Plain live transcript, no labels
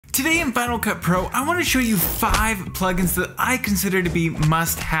Today in Final Cut Pro, I want to show you 5 plugins that I consider to be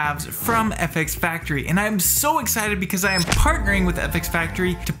must-haves from FX Factory, and I'm so excited because I am partnering with FX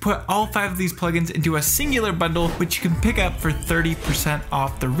Factory to put all 5 of these plugins into a singular bundle, which you can pick up for 30%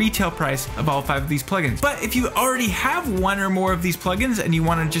 off the retail price of all 5 of these plugins. But if you already have one or more of these plugins and you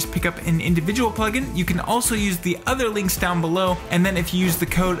want to just pick up an individual plugin, you can also use the other links down below, and then if you use the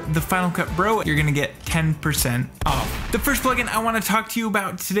code TheFinalCutBro, you're gonna get 10% off. The first plugin I want to talk to you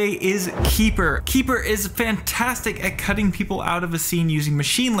about today is Keeper. Keeper is fantastic at cutting people out of a scene using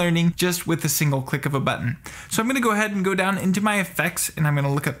machine learning just with a single click of a button. So I'm going to go ahead and go down into my effects and I'm going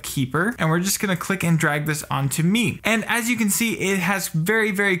to look up Keeper, and we're just going to click and drag this onto me. And as you can see, it has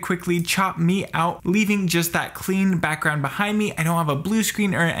very quickly chopped me out, leaving just that clean background behind me. I don't have a blue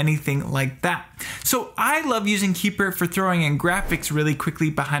screen or anything like that. So I love using Keeper for throwing in graphics really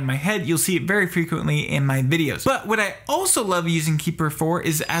quickly behind my head. You'll see it very frequently in my videos. But what I also love using Keeper for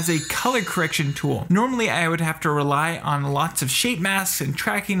is as a color correction tool. Normally I would have to rely on lots of shape masks and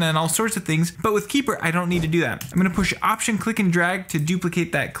tracking and all sorts of things, but with Keeper I don't need to do that. I'm going to push Option, click and drag to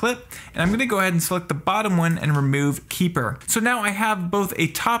duplicate that clip, and I'm going to go ahead and select the bottom one and remove Keeper. So now I have both a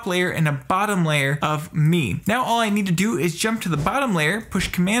top layer and a bottom layer of me. Now all I need to do is jump to the bottom layer, push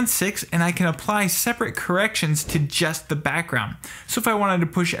Command 6, and I can apply separate corrections to just the background. So if I wanted to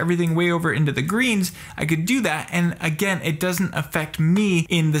push everything way over into the greens, I could do that, and again, it doesn't affect me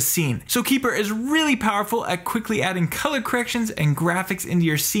in the scene. So Keeper is really powerful at quickly adding color corrections and graphics into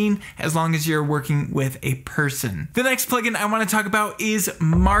your scene as long as you're working with a person. The next plugin I want to talk about is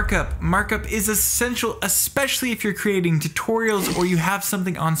Markup. Markup is essential, especially if you're creating tutorials or you have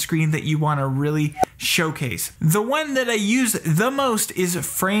something on screen that you want to really showcase. The one that I use the most is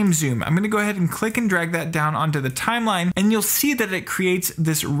Frame Zoom. I'm going to go ahead and click and drag that down onto the timeline, and you'll see that it creates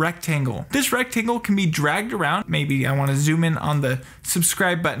this rectangle. This rectangle can be dragged around. Maybe I want to zoom in on the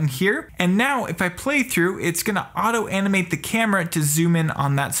subscribe button here, and now if I play through, it's going to auto animate the camera to zoom in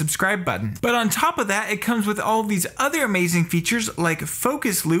on that subscribe button. But on top of that, it comes with all these other amazing features like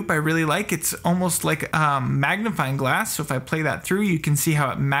focus loop. I really like. It's almost like a magnifying glass, so if I play that through, you can see how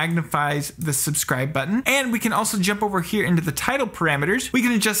it magnifies the subscribe button. And we can also jump over here into the title parameters. We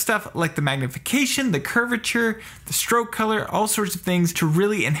can adjust stuff like the magnification, the curvature, the stroke color, all sorts of things to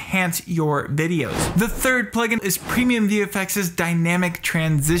really enhance your videos. The third plugin is Premium VFX's dynamic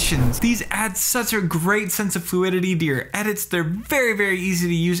transitions. These add such a great sense of fluidity to your edits. They're very easy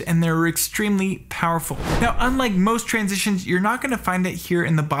to use, and they're extremely powerful. Now, unlike most transitions, you're not going to find it here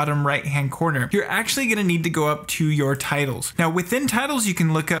in the bottom right hand corner. You're actually going to need to go up to your titles. Now, within titles, you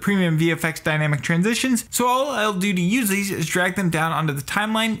can look up Premium VFX dynamic transitions. So all I'll do to use these is drag them down onto the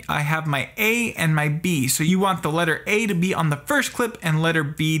timeline. I have my A and my B. So you want the letter A to be on the first clip and letter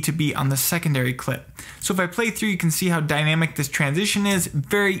B to be on the secondary clip. So if I play through, you can see how dynamic this transition is.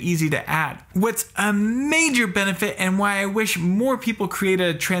 Very easy to add. What's a major benefit and why I wish more people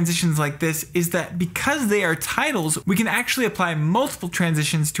created transitions like this is that because they are titles, we can actually apply multiple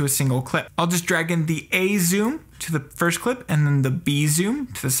transitions to a single clip. I'll just drag in the A zoom to the first clip and then the B zoom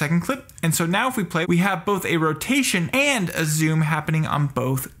to the second clip. And so now if we play, we have both a rotation and a zoom happening on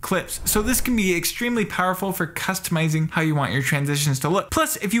both clips. So this can be extremely powerful for customizing how you want your transitions to look.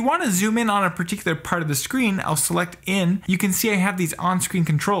 Plus, if you want to zoom in on a particular part of the screen, I'll select in. You can see I have these on-screen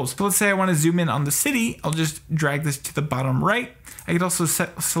controls. So let's say I want to zoom in on the city. I'll just drag this to the bottom right. I could also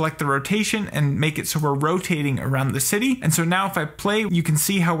select the rotation and make it so we're rotating around the city. And so now if I play, you can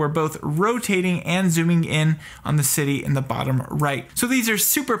see how we're both rotating and zooming in on the city in the bottom right. So these are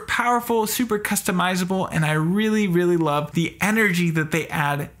super powerful, super customizable, and I really love the energy that they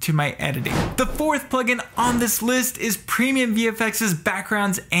add to my editing. The fourth plugin on this list is Premium VFX's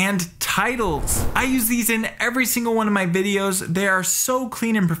backgrounds and titles. I use these in every single one of my videos. They are so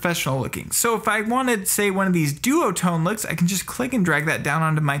clean and professional looking. So if I wanted, say, one of these duotone looks, I can just click and drag that down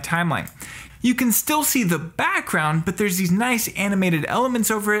onto my timeline. You can still see the background, but there's these nice animated elements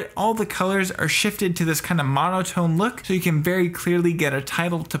over it. All the colors are shifted to this kind of monotone look, so you can very clearly get a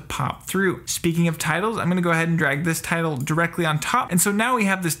title to pop through. Speaking of titles, I'm gonna go ahead and drag this title directly on top. And so now we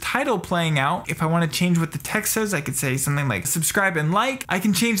have this title playing out. If I wanna change what the text says, I could say something like subscribe and like. I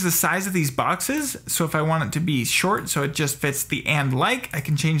can change the size of these boxes. So if I want it to be short, so it just fits the and like, I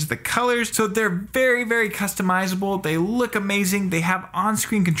can change the colors. So they're very customizable. They look amazing. They have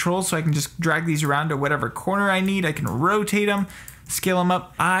on-screen controls, so I can just drag these around to whatever corner I need. I can rotate them, scale them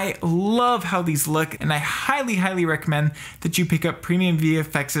up. I love how these look, and I highly recommend that you pick up Premium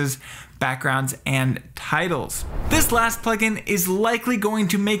VFX's backgrounds and titles. This last plugin is likely going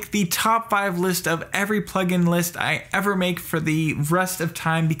to make the top 5 list of every plugin list I ever make for the rest of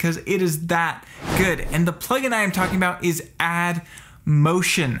time because it is that good. And the plugin I am talking about is Add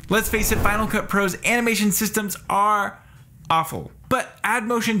motion. Let's face it, Final Cut Pro's animation systems are awful. But Add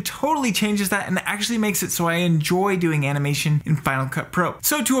Motion totally changes that and actually makes it so I enjoy doing animation in Final Cut Pro.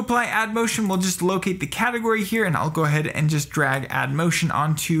 So to apply Add Motion, we'll just locate the category here, and I'll go ahead and just drag Add Motion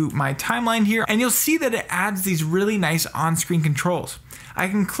onto my timeline here, and you'll see that it adds these really nice on-screen controls. I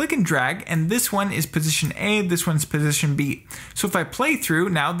can click and drag, and this one is position A, this one's position B. So if I play through,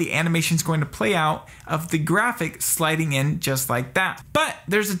 now the animation is going to play out of the graphic sliding in just like that. But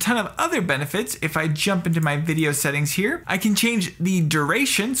there's a ton of other benefits. If I jump into my video settings here, I can change the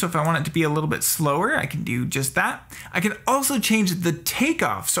duration. So if I want it to be a little bit slower, I can do just that. I can also change the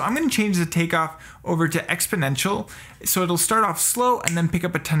takeoff. So I'm going to change the takeoff over to exponential. So it'll start off slow and then pick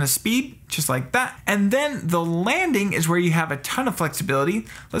up a ton of speed, just like that. And then the landing is where you have a ton of flexibility.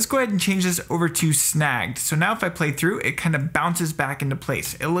 Let's go ahead and change this over to snagged. So now if I play through, it kind of bounces back into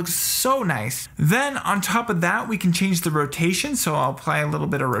place. It looks so nice. Then on top of that, we can change the rotation. So I'll apply a little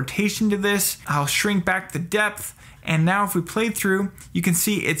bit of rotation to this. I'll shrink back the depth. And now if we play through, you can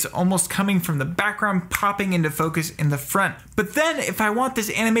see it's almost coming from the background, popping into focus in the front. But then if I want this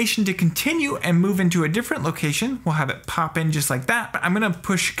animation to continue and move into a different location, we'll have it pop in just like that. I'm gonna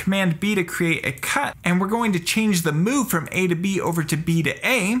push Command B to create a cut, and we're going to change the move from A to B over to B to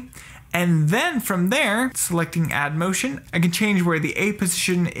A. And then from there, selecting Add Motion, I can change where the A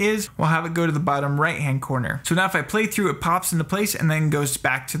position is. We'll have it go to the bottom right-hand corner. So now if I play through, it pops into place and then goes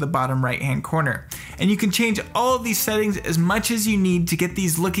back to the bottom right-hand corner. And you can change all of these settings as much as you need to get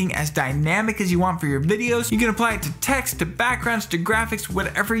these looking as dynamic as you want for your videos. You can apply it to text, to backgrounds, to graphics,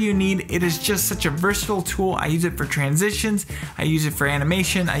 whatever you need. It is just such a versatile tool. I use it for transitions, I use it for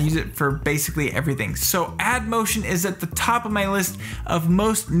animation, I use it for basically everything. So Add Motion is at the top of my list of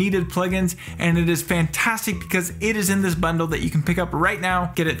most needed plugins, and it is fantastic because it is in this bundle that you can pick up right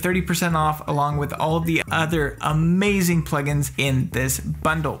now. Get it 30% off along with all of the other amazing plugins in this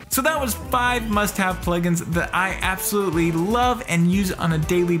bundle. So that was 5 must-have plugins that I absolutely love and use on a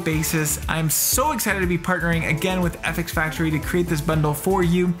daily basis. I'm so excited to be partnering again with FX Factory to create this bundle for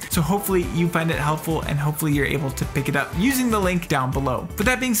you. So hopefully you find it helpful and hopefully you're able to pick it up using the link down below. With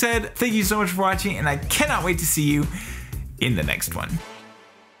that being said, thank you so much for watching, and I cannot wait to see you in the next one.